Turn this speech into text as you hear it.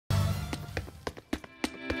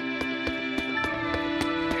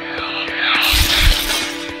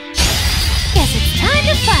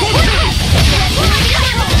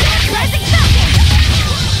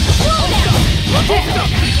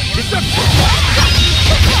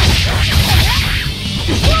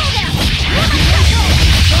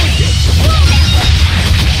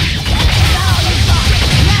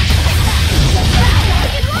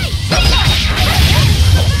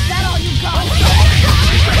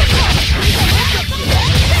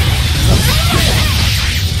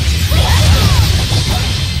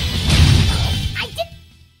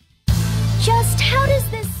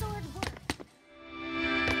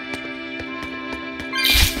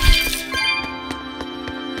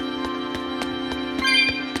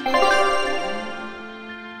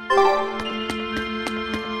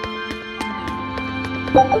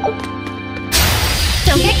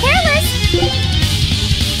Don't get careless!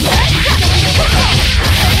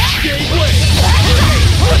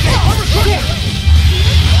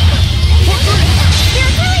 Here,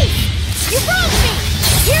 Achilles! You wronged me!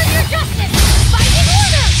 Here's your justice! Fighting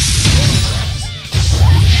order!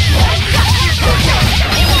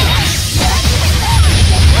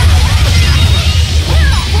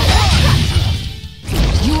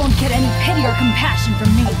 You won't get any pity or compassion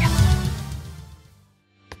from me.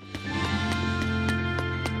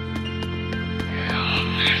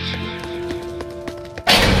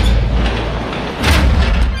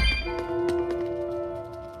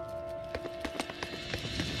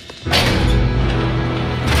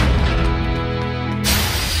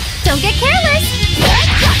 Don't get careless!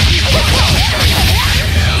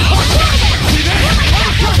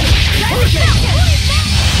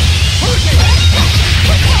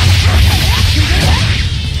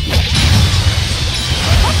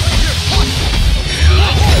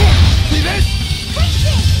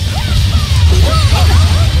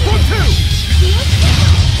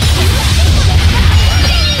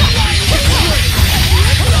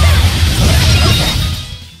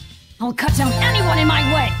 I'll cut down anyone in my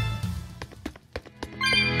way!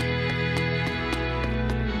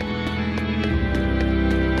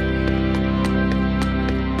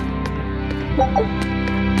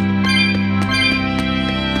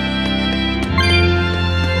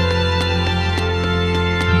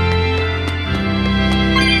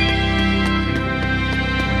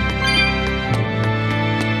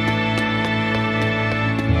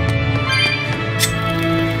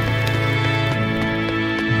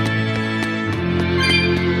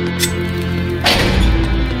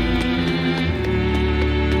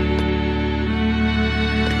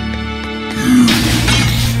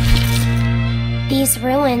 These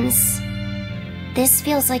ruins. This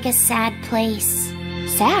feels like a sad place.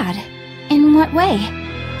 Sad? In what way?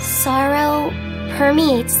 Sorrow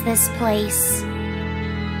permeates this place.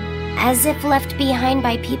 As if left behind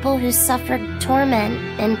by people who suffered torment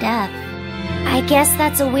and death. I guess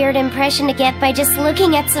that's a weird impression to get by just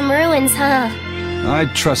looking at some ruins, huh?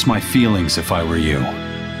 I'd trust my feelings if I were you.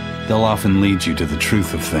 They'll often lead you to the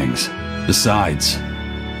truth of things. Besides,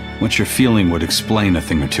 what you're feeling would explain a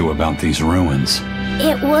thing or two about these ruins.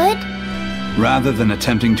 It would? Rather than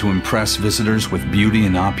attempting to impress visitors with beauty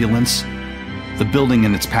and opulence, the building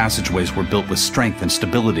and its passageways were built with strength and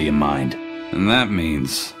stability in mind. And that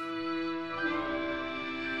means...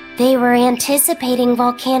 They were anticipating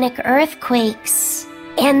volcanic earthquakes.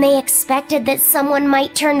 And they expected that someone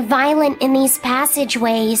might turn violent in these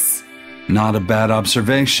passageways. Not a bad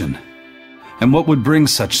observation. And what would bring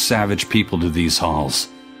such savage people to these halls?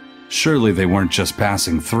 Surely they weren't just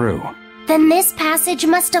passing through. Then this passage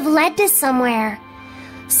must have led to somewhere.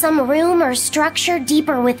 Some room or structure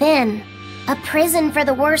deeper within. A prison for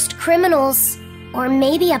the worst criminals. Or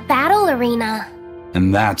maybe a battle arena.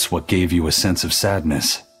 And that's what gave you a sense of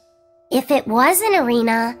sadness. If it was an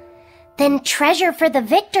arena, then treasure for the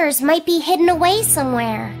victors might be hidden away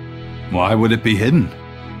somewhere. Why would it be hidden?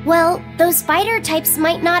 Well, those spider types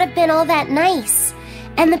might not have been all that nice.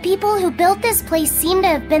 And the people who built this place seem to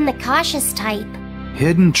have been the cautious type.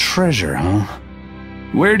 Hidden treasure, huh?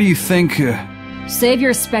 Where do you think, Save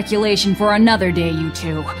your speculation for another day, you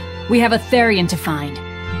two. We have a Therian to find.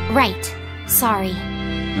 Right. Sorry.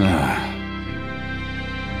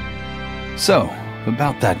 So,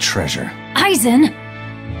 about that treasure. Eisen!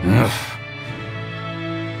 Ugh.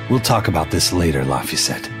 We'll talk about this later,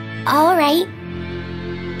 Lafayette. All right.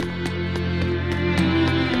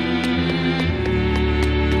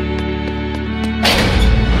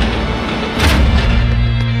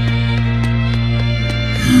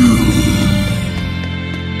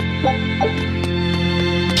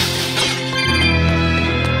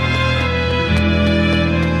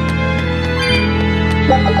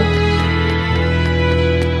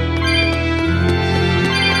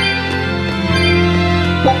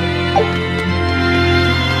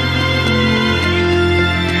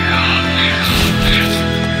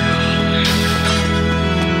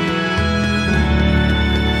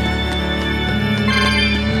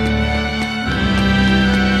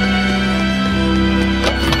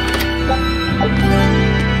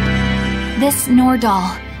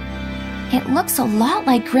 Nordoll. It looks a lot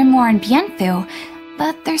like Grimoire and Bienfu,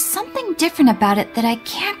 but there's something different about it that I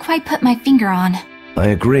can't quite put my finger on. I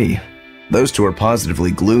agree. Those two are positively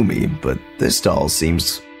gloomy, but this doll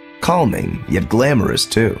seems calming, yet glamorous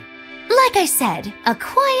too. Like I said, a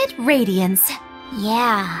quiet radiance.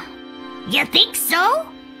 Yeah. You think so?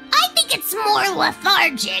 I think it's more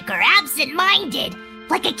lethargic or absent-minded,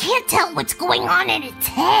 like it can't tell what's going on in its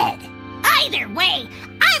head. Either way,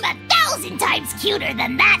 I'm 1,000 times cuter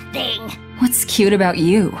than that thing. What's cute about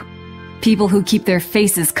you? People who keep their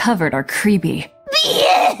faces covered are creepy.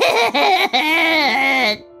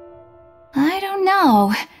 I don't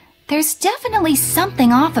know. There's definitely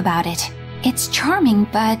something off about it. It's charming,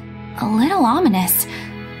 but a little ominous.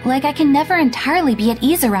 Like I can never entirely be at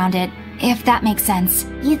ease around it, if that makes sense.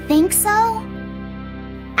 You think so?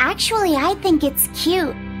 Actually, I think it's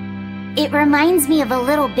cute. It reminds me of a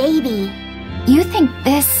little baby. You think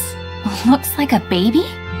this looks like a baby?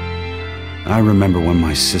 I remember when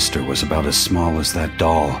my sister was about as small as that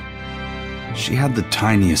doll. She had the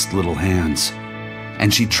tiniest little hands,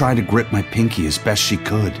 and she tried to grip my pinky as best she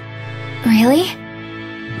could. Really?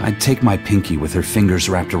 I'd take my pinky with her fingers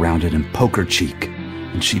wrapped around it and poke her cheek,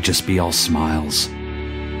 and she'd just be all smiles.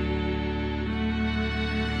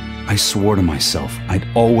 I swore to myself I'd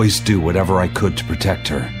always do whatever I could to protect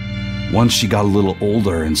her. Once she got a little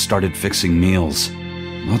older and started fixing meals,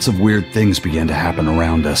 lots of weird things began to happen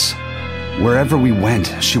around us. Wherever we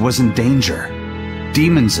went, she was in danger.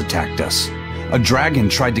 Demons attacked us. A dragon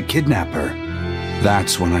tried to kidnap her.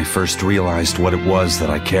 That's when I first realized what it was that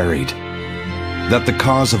I carried. That the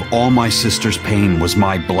cause of all my sister's pain was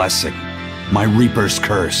my blessing, my Reaper's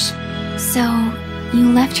curse. So,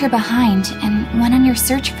 you left her behind and went on your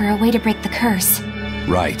search for a way to break the curse.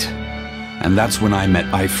 Right. And that's when I met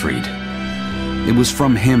Eifried. It was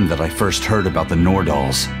from him that I first heard about the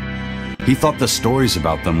Nordalls. He thought the stories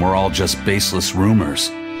about them were all just baseless rumors.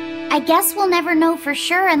 I guess we'll never know for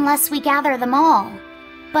sure unless we gather them all.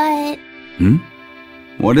 But...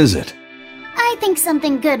 What is it? I think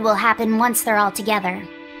something good will happen once they're all together.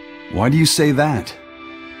 Why do you say that?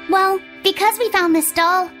 Well, because we found this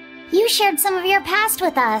doll, you shared some of your past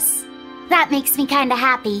with us. That makes me kinda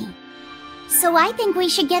happy. So I think we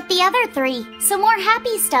should get the other three, so more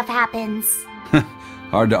happy stuff happens.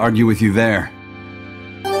 Hard to argue with you there.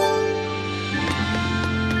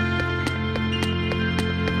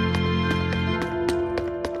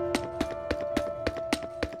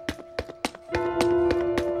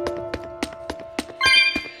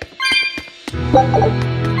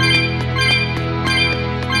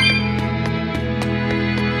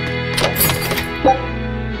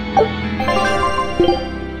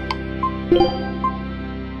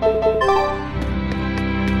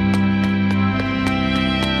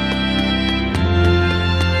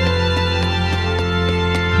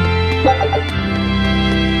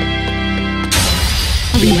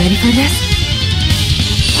 Are you ready for this?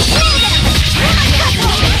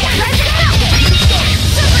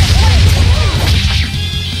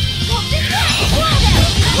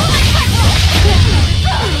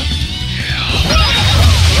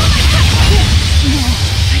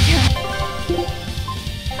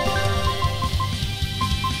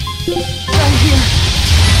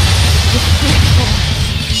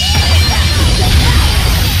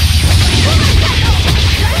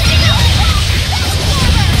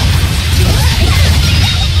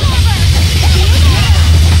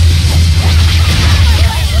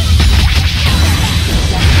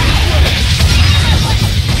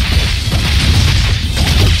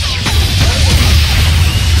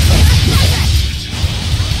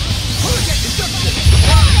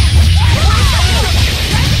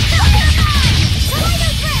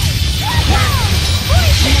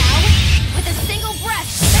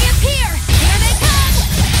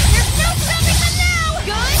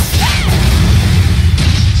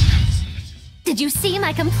 Did you see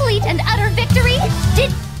my complete and utter victory?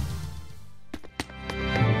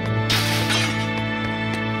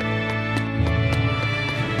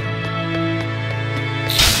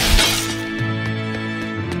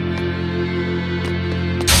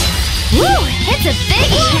 Woo! It's a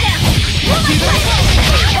biggie!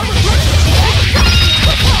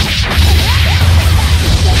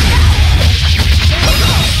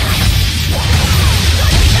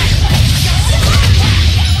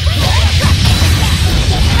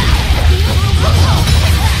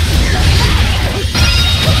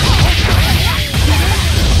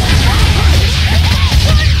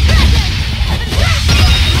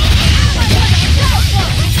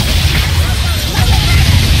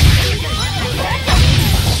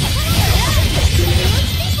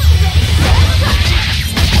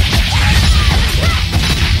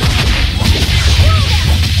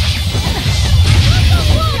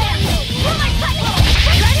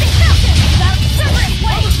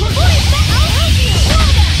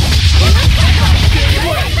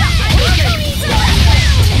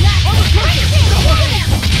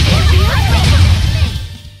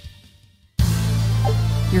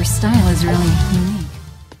 Your style is really unique.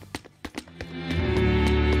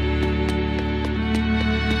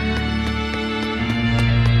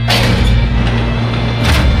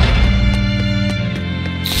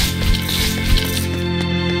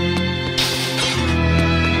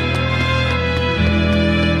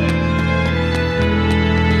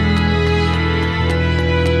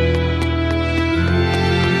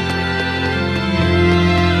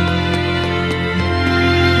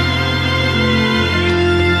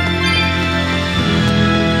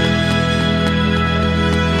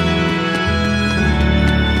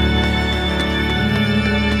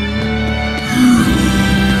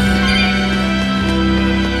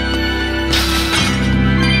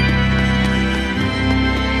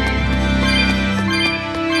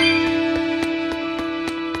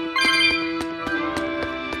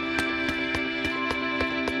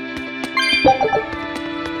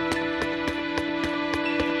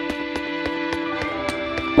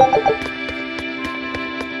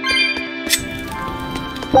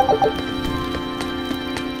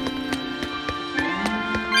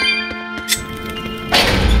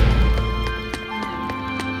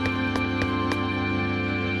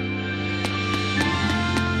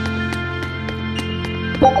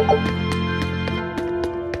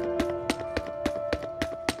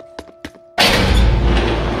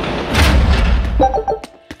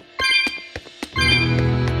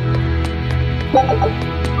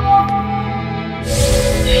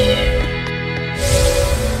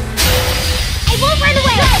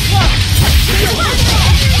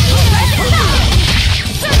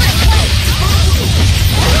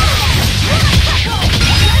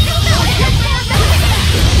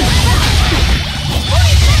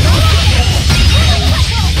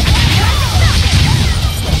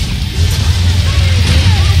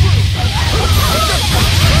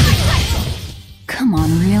 Come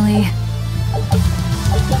on, really?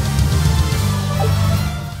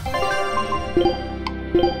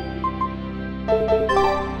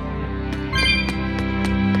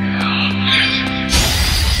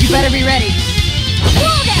 You better be ready.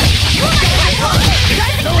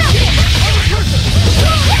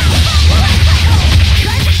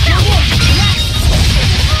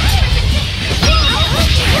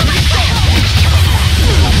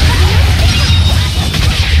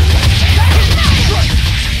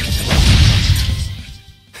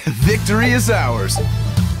 Victory is ours.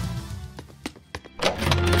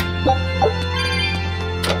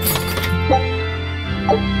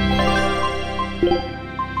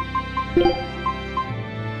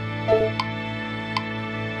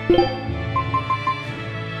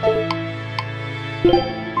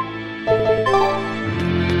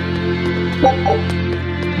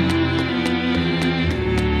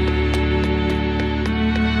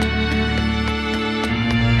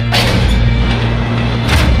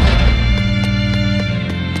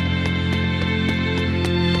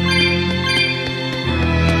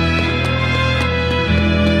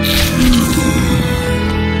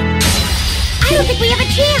 I don't think we have a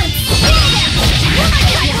chance!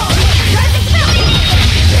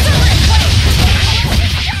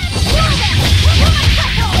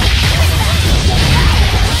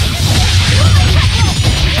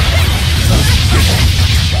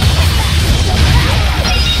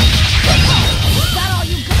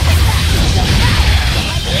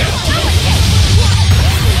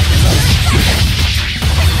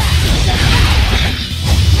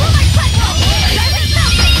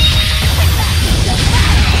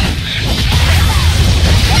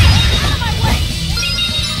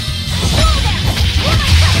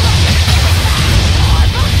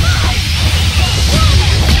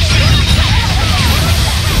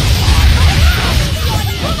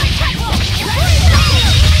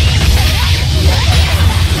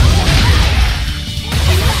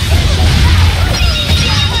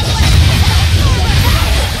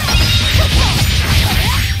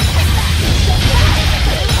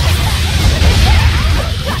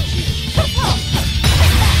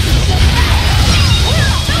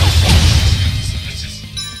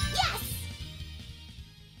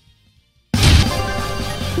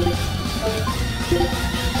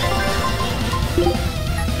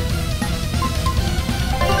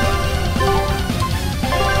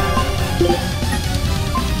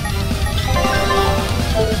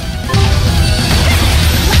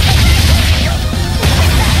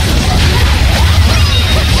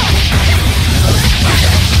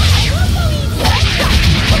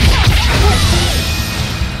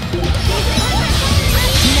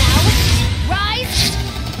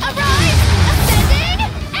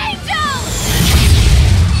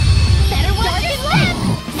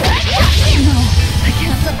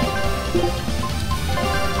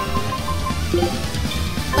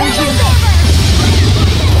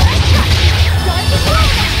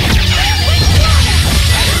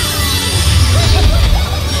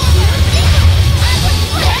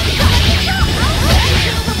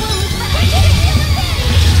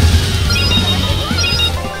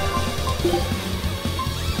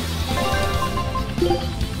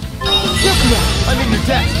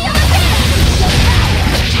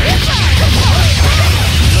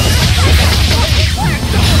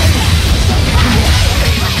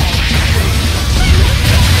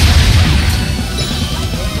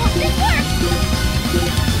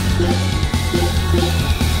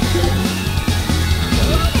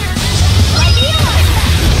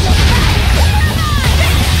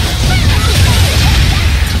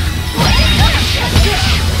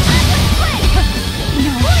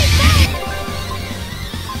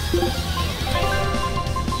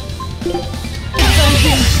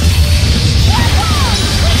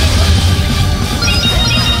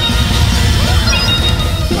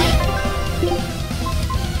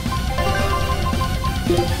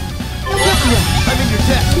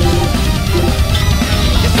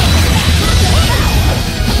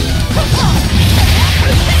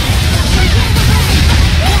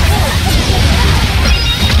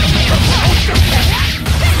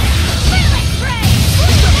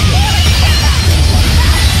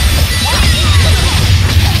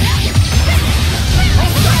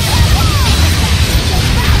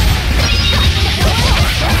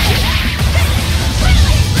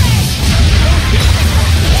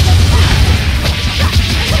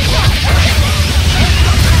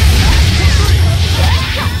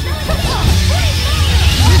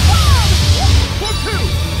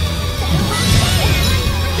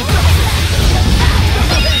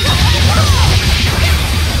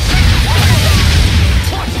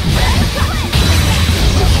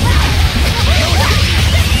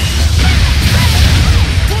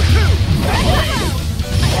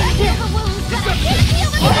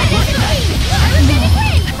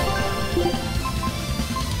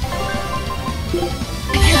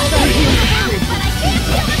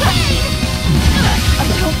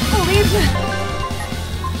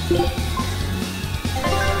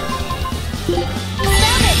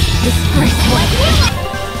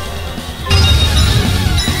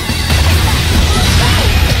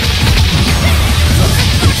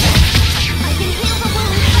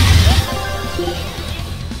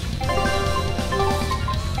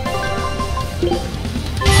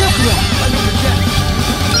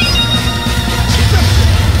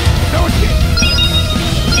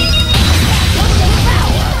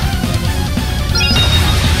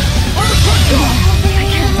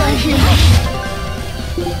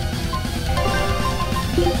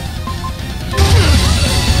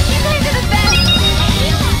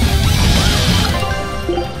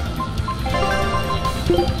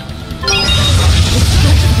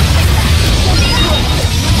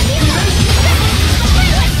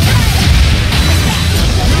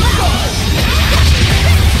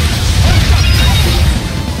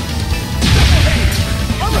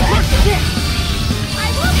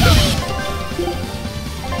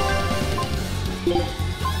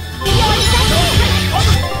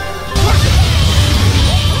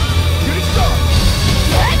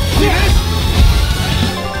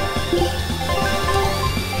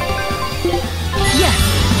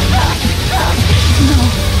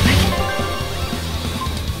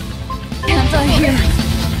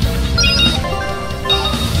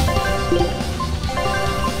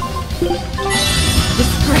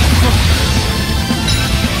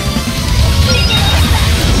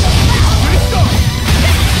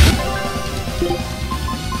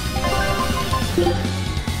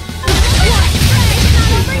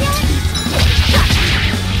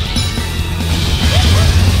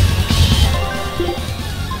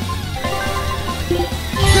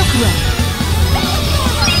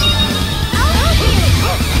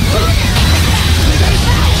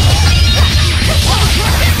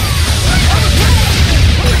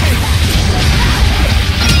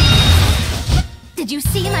 Did you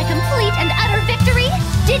see my complete and utter victory?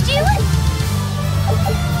 Did you?